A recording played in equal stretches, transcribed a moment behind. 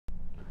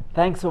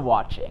Thanks for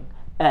watching.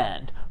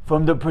 And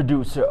from the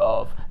producer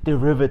of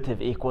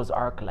Derivative equals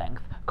arc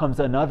length comes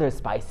another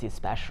spicy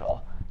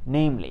special.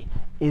 Namely,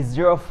 is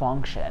there a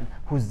function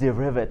whose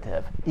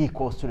derivative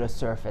equals to the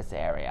surface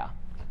area?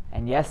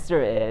 And yes,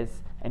 there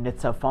is, and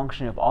it's a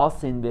function you've all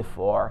seen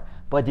before,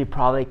 but you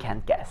probably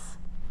can't guess.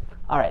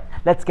 All right,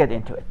 let's get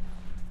into it.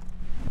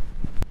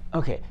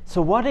 Okay,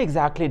 so what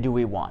exactly do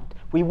we want?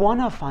 We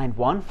want to find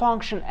one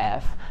function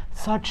f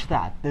such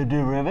that the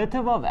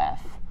derivative of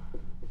f,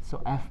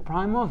 so f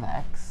prime of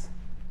x,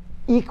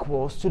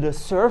 equals to the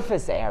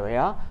surface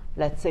area,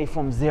 let's say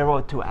from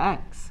 0 to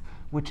x,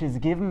 which is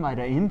given by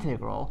the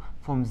integral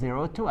from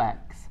 0 to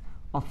x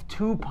of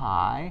 2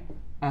 pi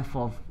f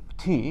of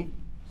t,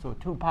 so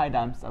 2 pi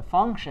times the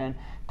function,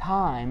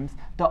 times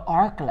the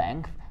arc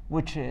length,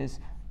 which is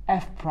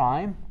f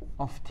prime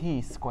of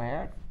t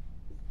squared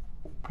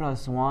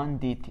plus 1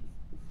 dt.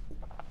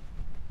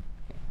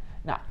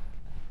 Now,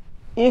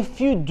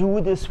 if you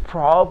do this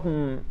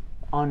problem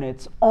on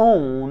its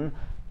own,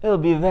 it'll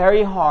be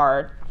very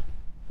hard,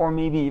 or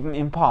maybe even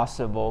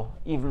impossible.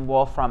 Even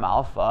Wolfram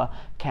Alpha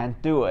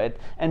can't do it.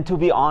 And to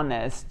be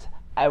honest,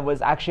 I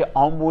was actually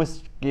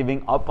almost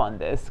giving up on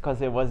this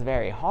because it was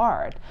very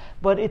hard.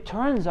 But it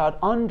turns out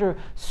under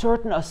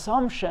certain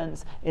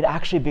assumptions, it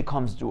actually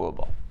becomes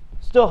doable.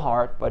 Still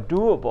hard, but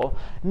doable.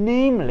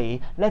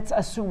 Namely, let's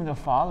assume the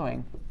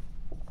following.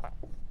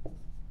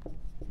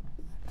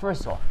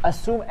 First of all,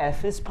 assume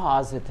f is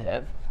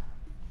positive.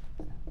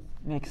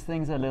 Makes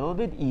things a little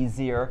bit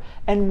easier.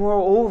 And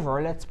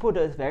moreover, let's put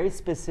a very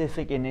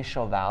specific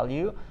initial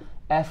value.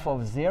 F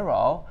of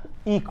 0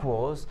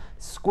 equals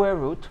square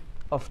root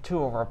of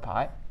 2 over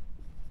pi.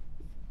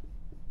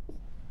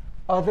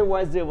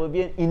 Otherwise, there will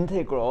be an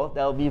integral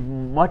that will be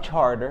much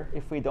harder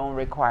if we don't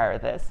require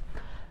this.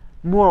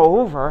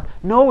 Moreover,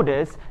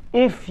 notice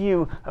if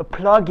you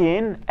plug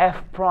in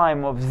f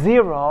prime of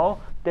 0,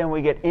 then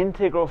we get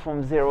integral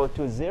from 0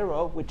 to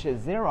 0, which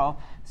is 0.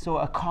 So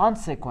a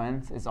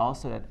consequence is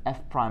also that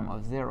f prime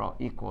of 0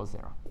 equals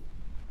 0.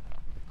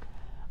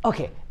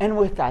 OK, and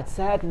with that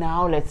said,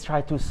 now let's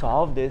try to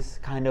solve this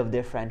kind of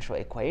differential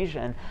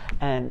equation.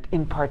 And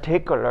in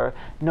particular,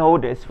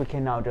 notice we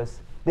can now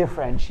just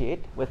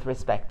differentiate with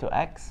respect to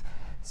x.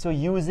 So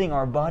using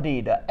our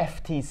buddy, the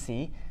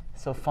FTC,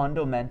 so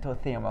fundamental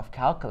theorem of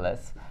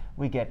calculus,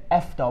 we get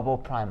f double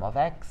prime of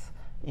x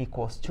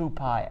equals 2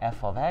 pi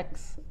f of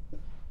x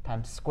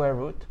times square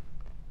root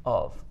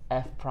of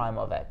f prime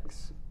of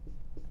x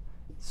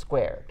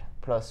squared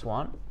plus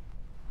 1.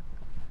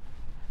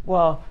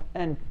 Well,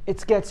 and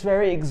it gets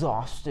very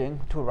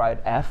exhausting to write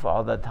f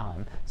all the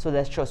time. So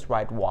let's just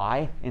write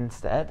y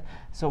instead.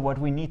 So what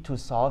we need to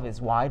solve is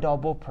y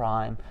double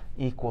prime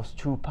equals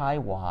 2 pi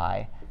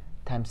y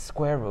times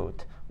square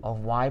root of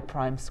y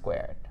prime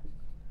squared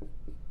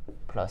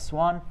plus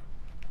 1.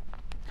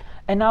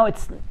 And now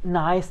it's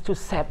nice to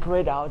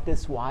separate out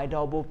this y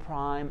double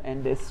prime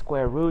and this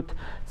square root.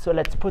 So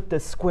let's put the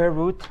square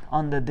root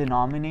on the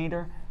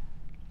denominator,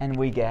 and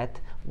we get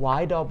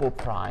y double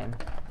prime.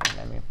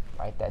 Let me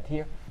write that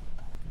here.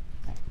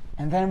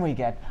 And then we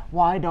get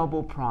y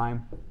double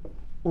prime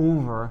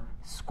over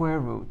square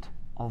root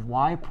of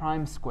y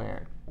prime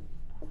squared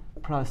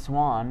plus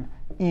 1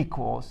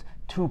 equals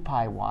 2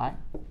 pi y.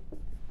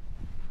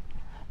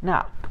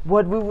 Now,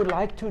 what we would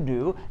like to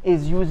do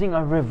is using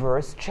a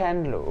reverse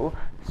Chen-Lu,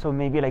 so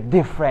maybe like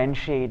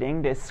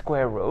differentiating this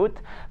square root.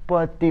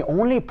 But the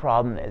only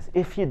problem is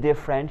if you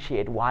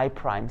differentiate y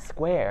prime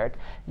squared,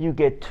 you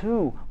get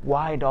 2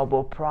 y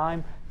double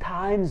prime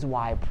times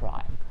y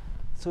prime.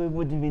 So it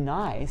would be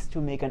nice to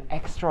make an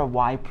extra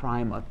y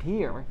prime up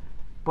here,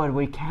 but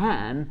we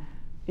can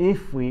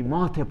if we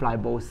multiply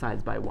both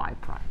sides by y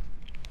prime.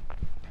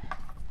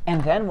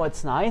 And then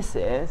what's nice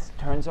is,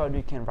 turns out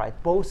we can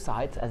write both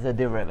sides as a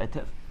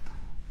derivative.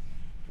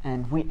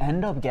 And we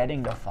end up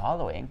getting the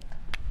following.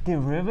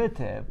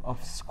 Derivative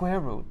of square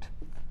root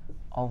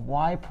of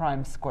y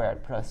prime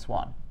squared plus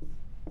 1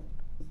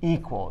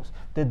 equals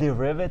the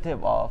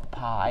derivative of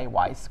pi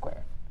y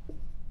squared.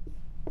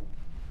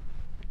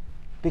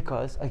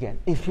 Because, again,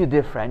 if you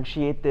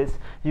differentiate this,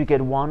 you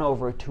get 1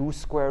 over 2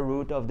 square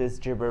root of this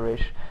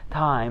gibberish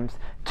times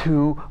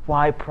 2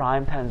 y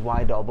prime times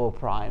y double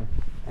prime.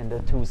 And the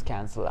 2's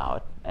cancel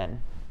out, and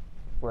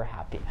we're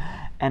happy.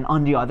 And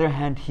on the other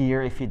hand,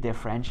 here, if you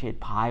differentiate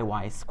pi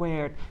y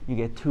squared, you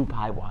get 2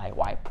 pi y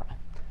y prime.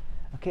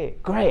 OK,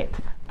 great.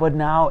 But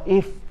now,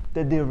 if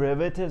the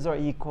derivatives are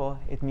equal,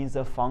 it means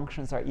the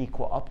functions are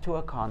equal up to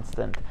a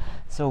constant.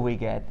 So we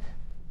get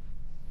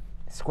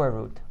square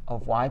root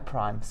of y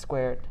prime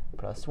squared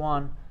plus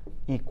 1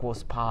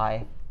 equals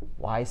pi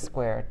y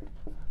squared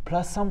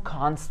plus some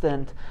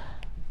constant.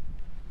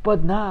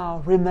 But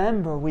now,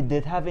 remember, we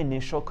did have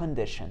initial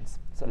conditions.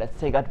 So let's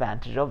take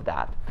advantage of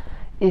that.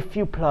 If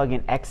you plug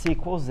in x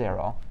equals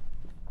 0,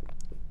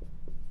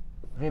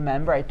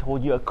 remember I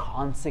told you a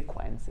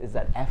consequence is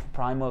that f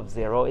prime of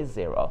 0 is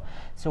 0.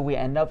 So we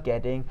end up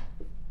getting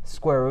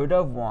square root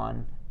of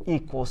 1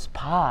 equals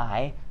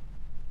pi.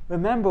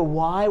 Remember,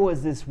 y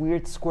was this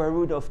weird square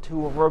root of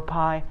 2 over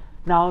pi.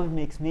 Now it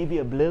makes maybe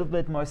a little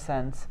bit more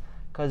sense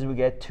because we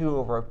get 2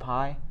 over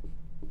pi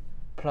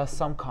plus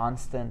some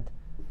constant,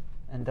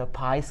 and the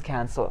pi's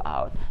cancel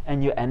out,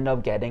 and you end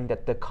up getting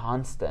that the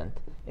constant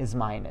is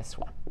minus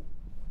 1.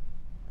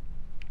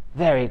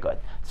 Very good.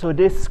 So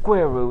this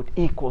square root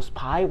equals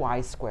pi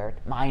y squared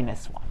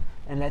minus 1.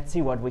 And let's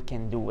see what we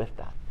can do with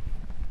that.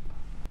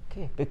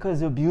 Okay, because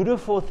the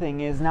beautiful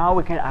thing is now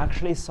we can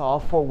actually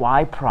solve for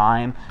y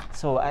prime.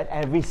 So at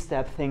every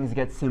step things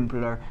get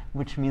simpler,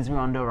 which means we're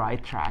on the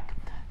right track.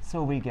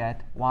 So we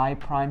get y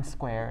prime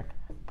squared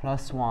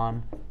plus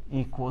 1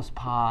 equals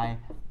pi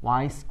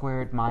y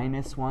squared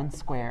minus 1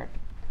 squared.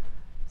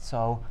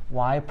 So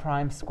y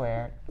prime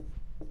squared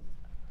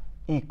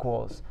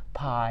equals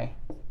pi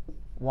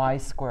y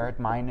squared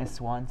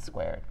minus 1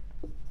 squared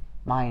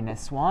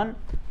minus 1.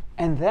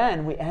 And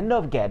then we end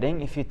up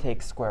getting, if you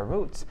take square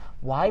roots,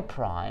 y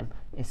prime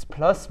is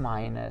plus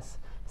minus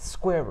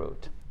square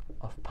root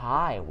of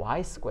pi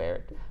y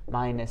squared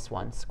minus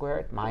 1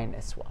 squared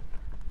minus 1.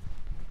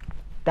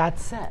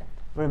 That's it.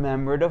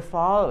 Remember the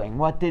following.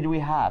 What did we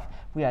have?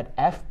 We had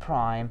f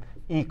prime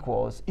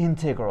equals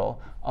integral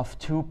of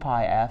 2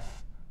 pi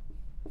f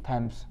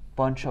times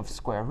bunch of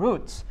square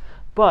roots.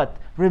 But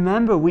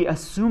remember, we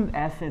assumed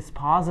f is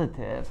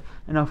positive,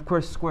 and of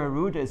course square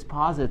root is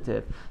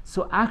positive.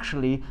 So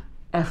actually,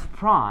 f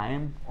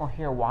prime, or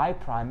here y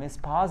prime, is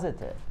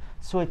positive.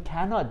 So it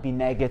cannot be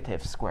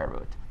negative square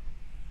root.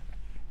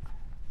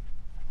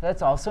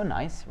 That's also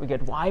nice. We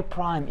get y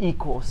prime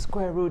equals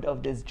square root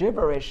of this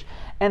gibberish.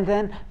 And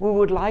then we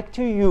would like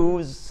to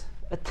use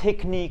a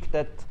technique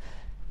that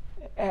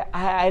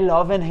I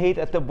love and hate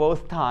at the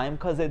both time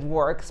because it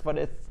works, but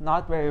it's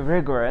not very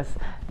rigorous,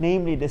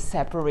 namely the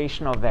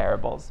separation of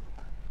variables.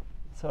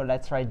 So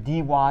let's write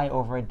dy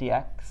over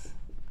dx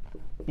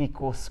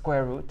equals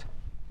square root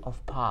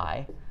of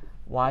pi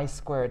y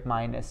squared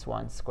minus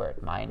 1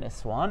 squared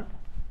minus 1.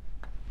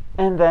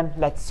 And then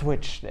let's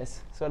switch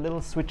this. So a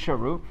little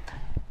switcheroo.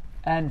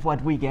 And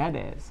what we get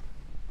is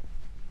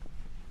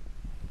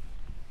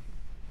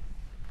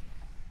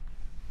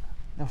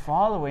the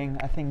following,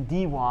 I think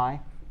dy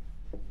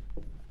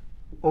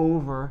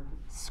over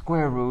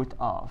square root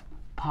of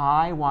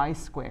pi y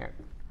squared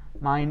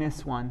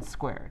minus 1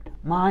 squared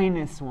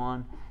minus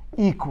 1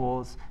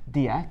 equals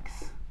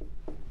dx.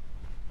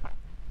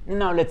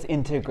 Now let's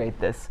integrate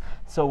this.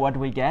 So what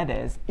we get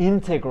is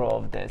integral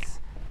of this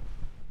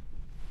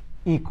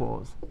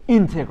equals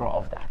integral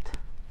of that.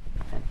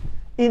 And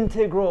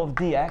integral of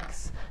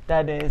dx,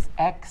 that is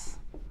x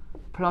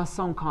plus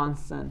some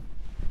constant.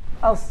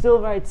 I'll still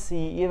write c,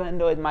 even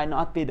though it might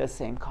not be the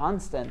same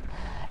constant.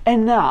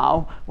 And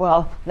now,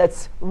 well,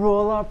 let's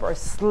roll up our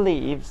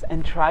sleeves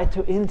and try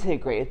to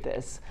integrate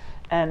this.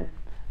 And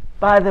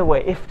by the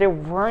way, if there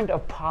weren't a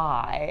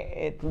pi,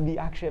 it would be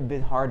actually a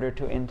bit harder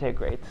to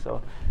integrate.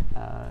 So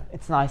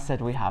it's nice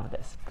that we have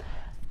this.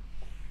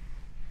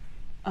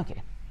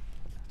 Okay.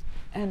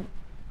 And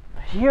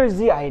here's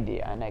the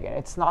idea. And again,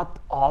 it's not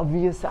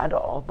obvious at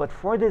all. But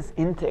for this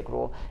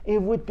integral,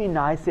 it would be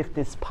nice if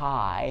this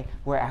pi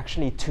were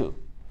actually 2.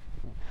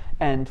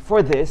 And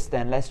for this,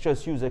 then, let's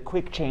just use a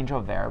quick change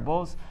of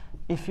variables.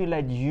 If you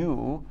let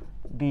u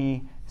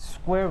be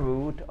square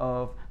root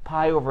of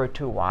pi over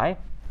 2y,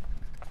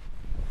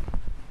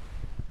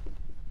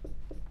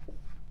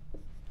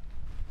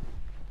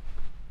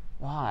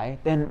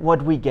 then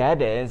what we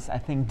get is, I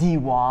think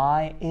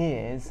dy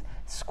is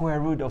square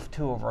root of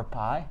 2 over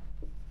pi,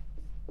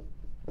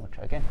 which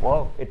again,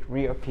 whoa, it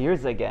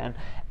reappears again,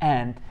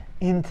 and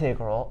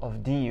integral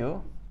of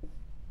du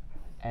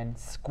and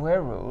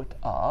square root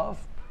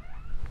of,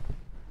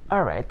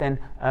 all right, then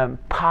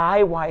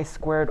pi y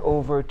squared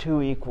over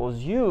 2 equals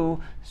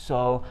u,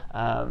 so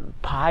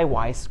pi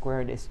y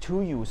squared is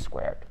 2u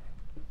squared.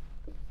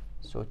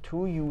 So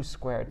 2u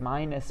squared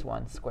minus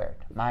 1 squared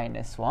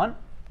minus 1.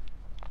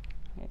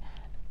 Okay.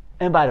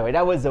 And by the way,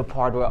 that was the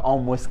part where I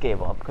almost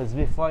gave up, because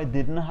before I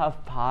didn't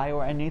have pi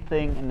or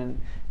anything, and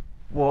then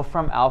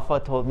Wolfram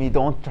Alpha told me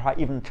don't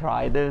even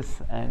try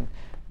this,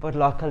 but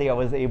luckily I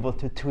was able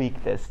to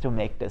tweak this to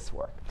make this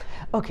work.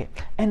 Okay,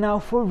 and now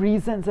for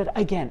reasons that,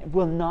 again,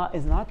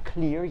 is not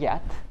clear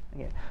yet,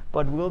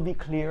 but will be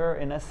clearer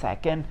in a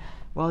second.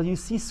 Well, you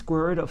see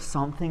square root of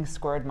something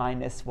squared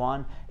minus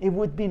 1. It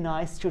would be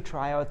nice to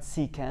try out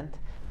secant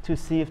to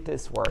see if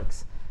this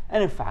works.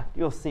 And in fact,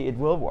 you'll see it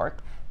will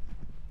work.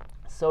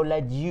 So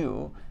let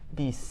u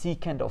be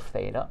secant of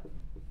theta.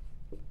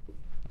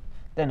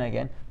 Then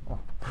again,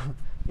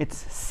 it's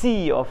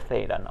c of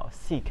theta now,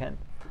 secant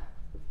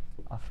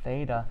of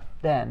theta.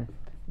 Then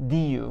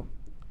du,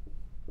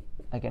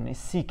 again, is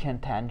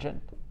secant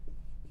tangent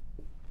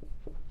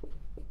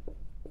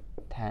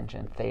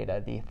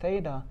theta d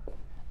theta.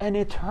 And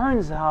it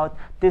turns out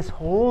this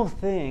whole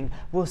thing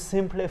will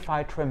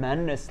simplify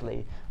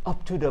tremendously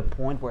up to the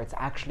point where it's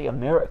actually a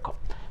miracle.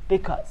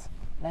 Because,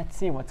 let's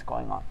see what's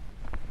going on.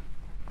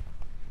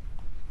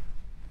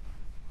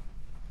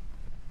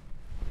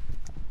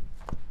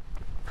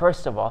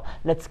 First of all,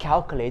 let's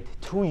calculate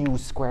 2u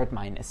squared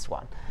minus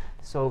 1.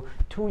 So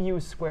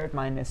 2u squared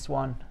minus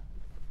 1,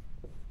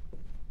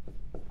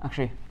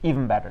 Actually,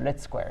 even better,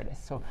 let's square this.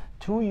 So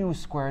 2u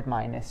squared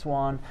minus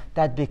 1,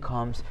 that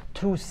becomes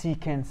 2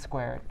 secant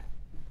squared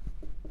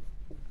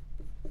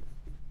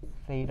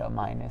theta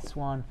minus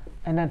 1.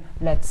 And then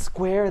let's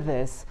square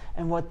this,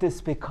 and what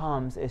this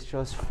becomes is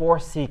just 4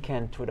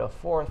 secant to the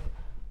fourth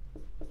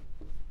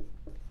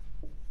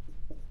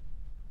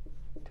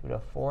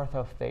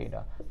of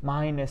theta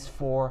minus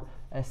 4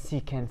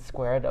 secant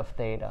squared of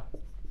theta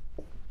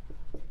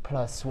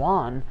plus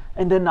 1.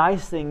 And the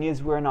nice thing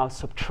is we're now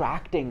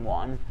subtracting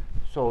 1,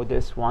 so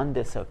this 1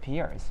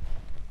 disappears.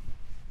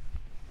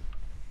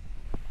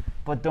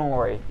 But don't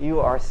worry, you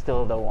are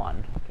still the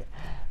 1. Okay.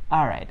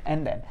 All right,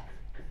 and then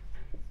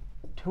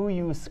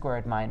 2u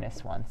squared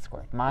minus 1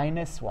 squared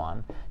minus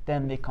 1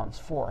 then becomes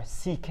 4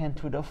 secant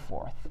to the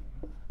fourth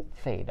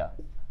theta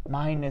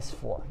minus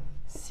 4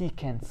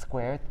 secant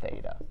squared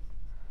theta.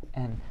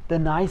 And the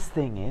nice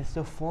thing is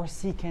the 4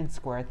 secant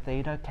squared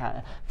theta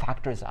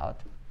factors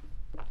out.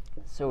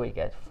 So we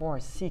get 4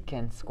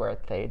 secant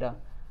squared theta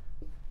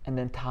and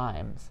then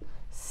times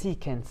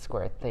secant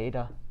squared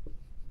theta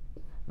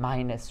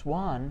minus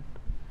 1.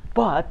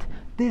 But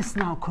this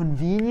now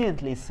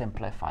conveniently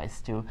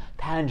simplifies to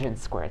tangent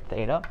squared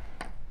theta.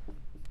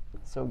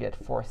 So we get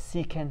 4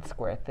 secant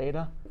squared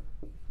theta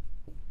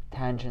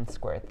tangent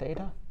squared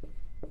theta.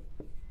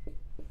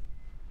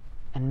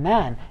 And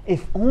man,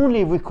 if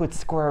only we could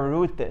square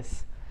root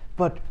this.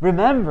 But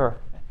remember,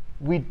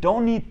 we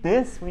don't need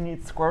this, we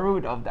need square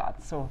root of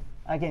that. So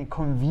again,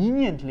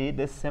 conveniently,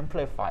 this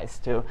simplifies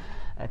to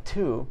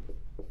 2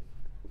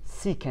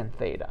 secant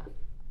theta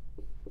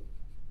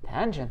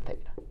tangent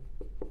theta.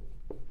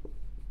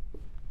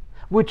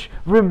 Which,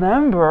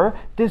 remember,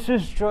 this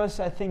is just,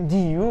 I think,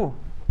 du.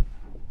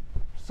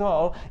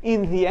 So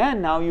in the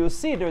end, now you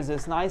see there's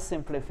this nice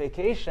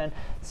simplification.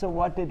 So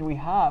what did we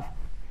have?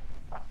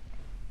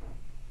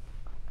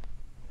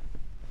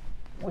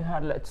 We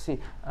had, let's see,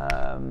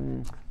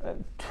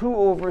 2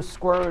 over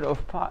square root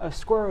of pi,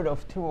 square root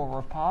of 2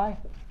 over pi,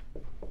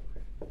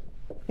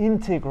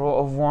 integral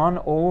of 1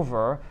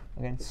 over,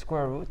 again,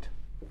 square root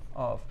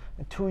of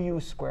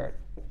 2u squared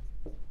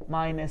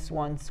minus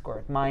 1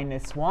 squared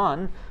minus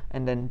 1,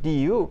 and then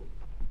du.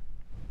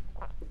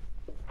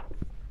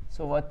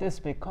 So what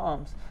this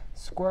becomes,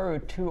 square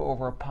root 2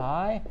 over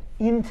pi,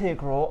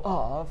 integral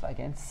of,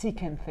 again,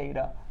 secant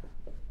theta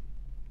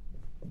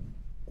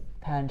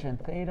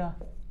tangent theta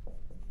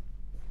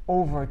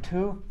over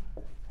 2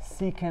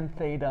 secant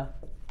theta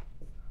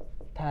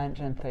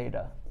tangent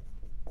theta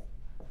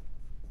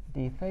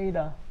d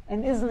theta.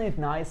 And isn't it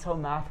nice how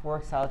math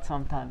works out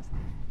sometimes?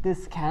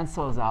 This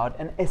cancels out,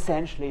 and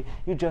essentially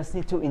you just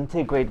need to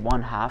integrate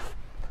 1/2.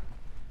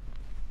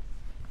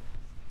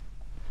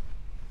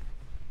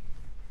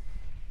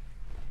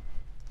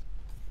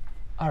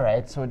 All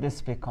right, so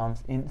this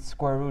becomes in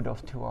square root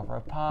of 2 over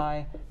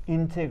pi,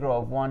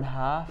 integral of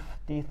 1/2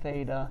 d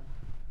theta.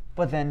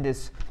 But then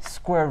this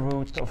square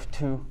root of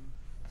 2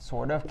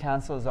 sort of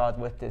cancels out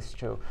with this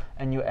 2,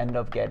 and you end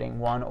up getting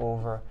 1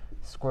 over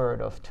square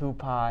root of 2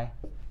 pi,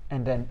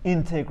 and then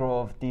integral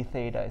of d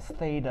theta is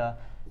theta,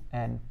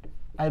 and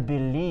I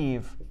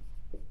believe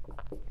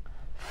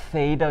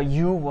theta,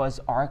 u was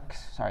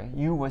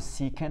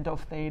secant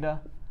of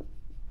theta,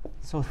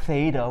 so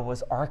theta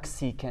was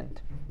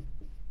arcsecant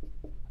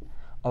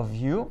of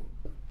u.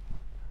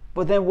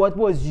 But then what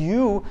was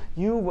u?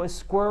 U was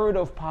square root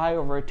of pi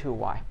over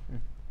 2y.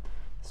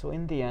 So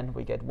in the end,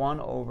 we get 1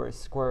 over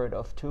square root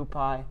of 2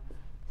 pi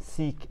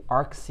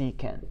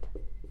arcsecant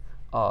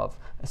of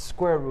a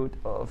square root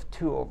of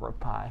 2 over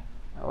pi,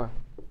 or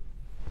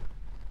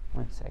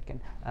 1 second,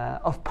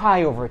 of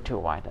pi over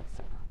 2y. That's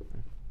it.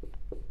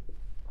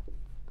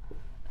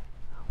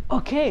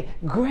 Okay,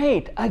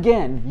 great.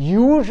 Again,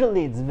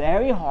 usually it's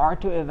very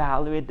hard to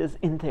evaluate this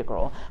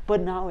integral,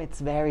 but now it's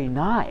very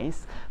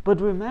nice.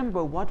 But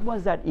remember, what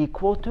was that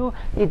equal to?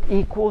 It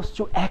equals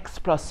to x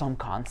plus some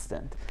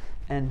constant.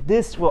 And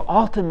this will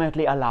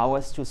ultimately allow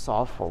us to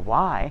solve for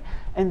y.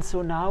 And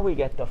so now we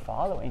get the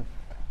following.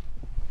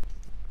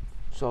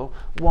 So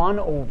 1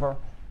 over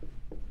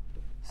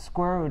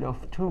square root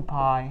of 2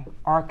 pi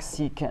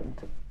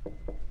arcsecant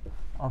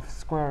of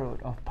square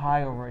root of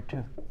pi over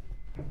 2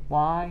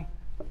 y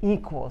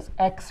equals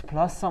x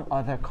plus some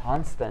other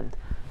constant.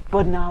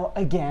 But now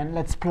again,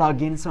 let's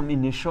plug in some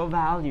initial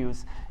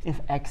values.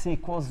 If x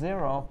equals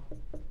 0,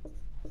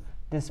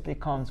 this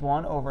becomes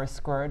 1 over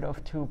square root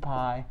of 2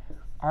 pi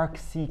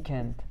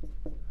arcsecant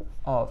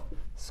of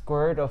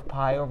square root of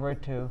pi over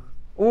 2.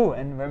 Ooh,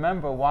 and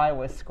remember y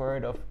was square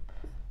root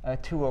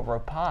of 2 over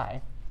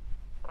pi.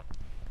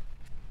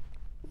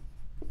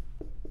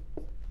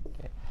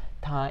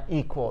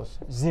 Equals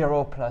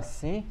 0 plus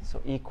c,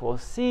 so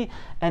equals c.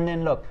 And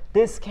then look,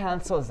 this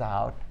cancels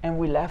out, and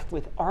we're left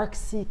with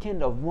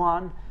arcsecant of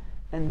 1,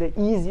 and the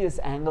easiest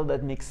angle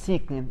that makes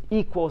secant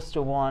equals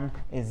to 1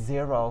 is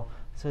 0.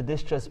 So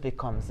this just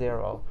becomes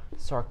 0.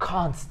 So our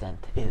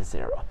constant is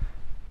 0.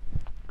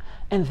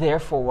 And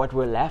therefore, what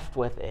we're left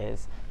with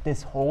is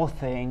this whole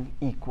thing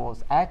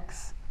equals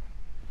x.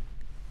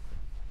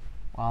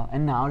 Well,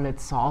 and now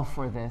let's solve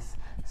for this.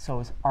 So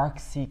it's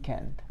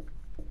arcsecant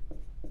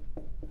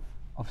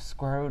of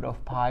square root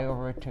of pi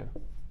over 2.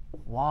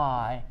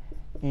 Y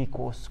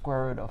equals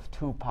square root of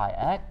 2 pi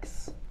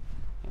x.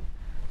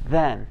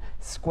 Then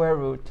square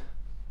root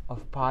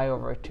of pi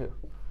over 2.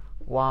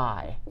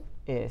 Y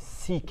is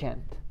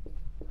secant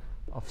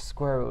of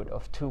square root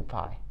of 2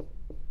 pi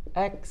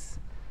x.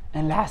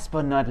 And last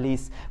but not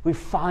least, we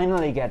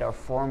finally get our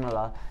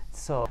formula.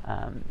 So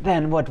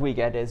then what we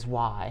get is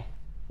y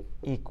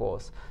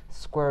equals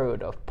square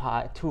root of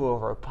pi 2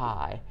 over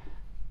pi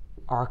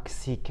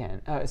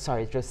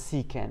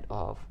secant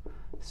of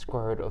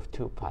square root of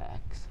 2 pi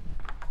x.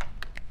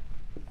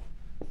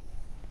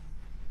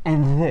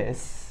 And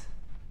this,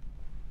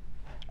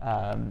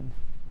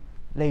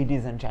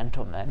 ladies and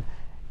gentlemen,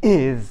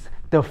 is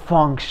the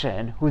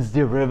function whose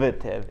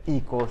derivative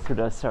equals to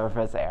the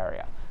surface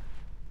area.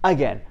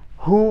 Again,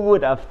 who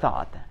would have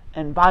thought?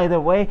 And by the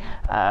way,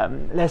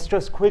 let's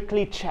just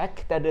quickly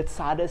check that it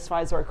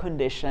satisfies our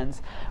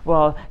conditions.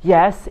 Well,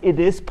 yes, it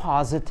is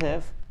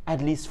positive, at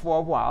least for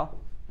a while,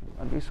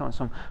 at least on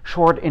some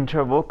short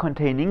interval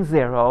containing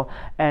 0.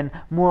 And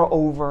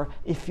moreover,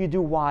 if you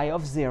do y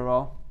of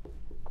 0,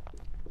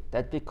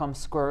 that becomes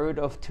square root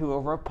of 2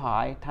 over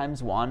pi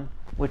times 1,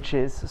 which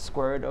is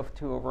square root of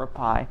 2 over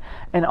pi.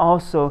 And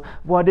also,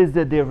 what is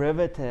the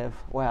derivative?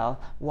 Well,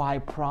 y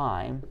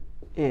prime,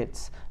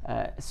 it's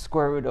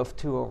square root of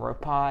 2 over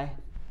pi,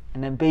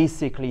 and then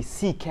basically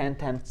secant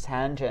times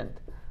tangent,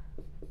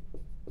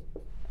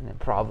 and then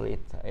probably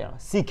it's,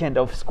 secant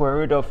of square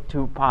root of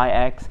 2 pi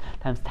x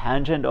times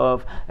tangent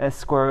of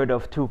square root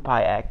of 2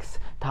 pi x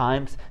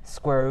times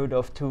square root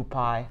of 2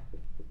 pi.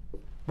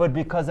 But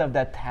because of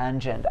that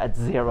tangent at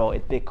 0,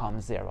 it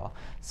becomes 0.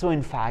 So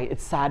in fact,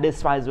 it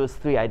satisfies those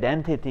three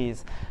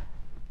identities.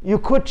 You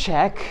could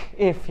check,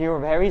 if you're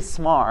very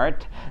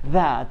smart,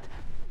 that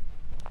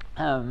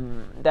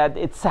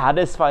it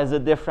satisfies the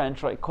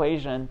differential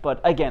equation.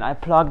 But again, I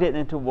plugged it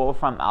into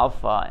Wolfram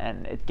Alpha,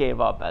 and it gave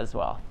up as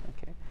well.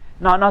 Okay.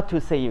 Not to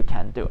say you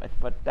can't do it,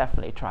 but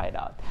definitely try it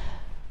out.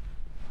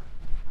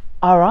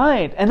 All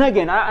right, and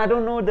again, I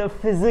don't know the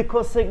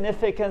physical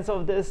significance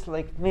of this.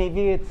 Like,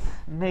 maybe it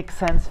makes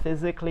sense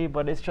physically,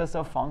 but it's just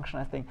a function.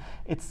 I think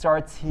it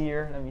starts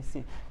here. Let me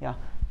see. Yeah,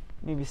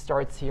 maybe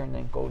starts here and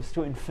then goes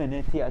to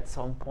infinity at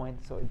some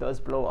point. So it does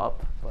blow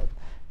up, but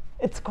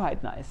it's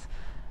quite nice.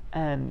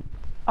 And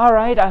all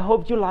right, I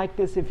hope you like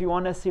this. If you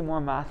want to see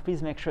more math,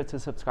 please make sure to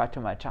subscribe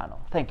to my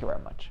channel. Thank you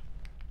very much.